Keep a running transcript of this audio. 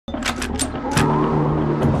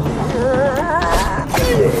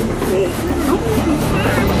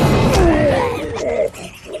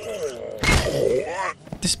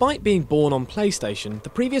Despite being born on PlayStation, the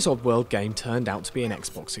previous Oddworld game turned out to be an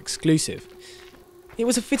Xbox exclusive. It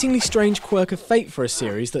was a fittingly strange quirk of fate for a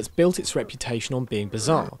series that's built its reputation on being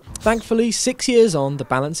bizarre. Thankfully, 6 years on, the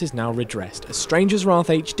balance is now redressed as Stranger's Wrath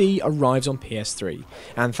HD arrives on PS3,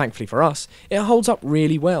 and thankfully for us, it holds up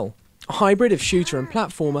really well. A hybrid of shooter and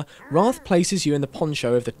platformer, Wrath places you in the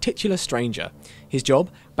poncho of the titular Stranger. His job?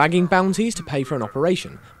 Bagging bounties to pay for an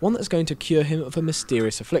operation, one that's going to cure him of a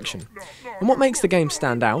mysterious affliction. And what makes the game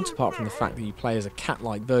stand out, apart from the fact that you play as a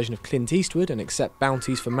cat-like version of Clint Eastwood and accept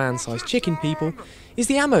bounties for man-sized chicken people, is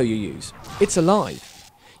the ammo you use. It's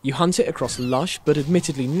alive. You hunt it across lush but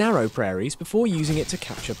admittedly narrow prairies before using it to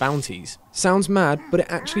capture bounties. Sounds mad, but it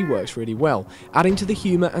actually works really well, adding to the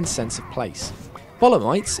humour and sense of place.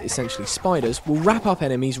 Bolomites, essentially spiders, will wrap up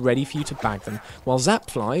enemies ready for you to bag them, while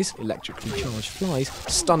zap flies, electrically charged flies,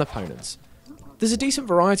 stun opponents. There's a decent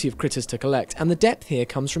variety of critters to collect, and the depth here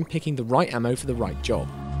comes from picking the right ammo for the right job.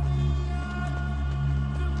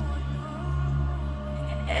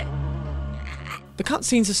 The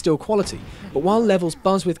cutscenes are still quality, but while levels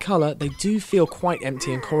buzz with colour, they do feel quite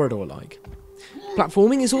empty and corridor-like.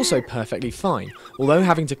 Platforming is also perfectly fine, although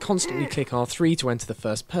having to constantly click R3 to enter the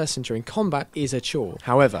first person during combat is a chore.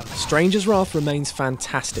 However, Stranger's Wrath remains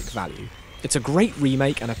fantastic value. It's a great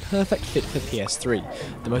remake and a perfect fit for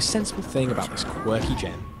PS3, the most sensible thing about this quirky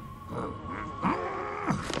gem.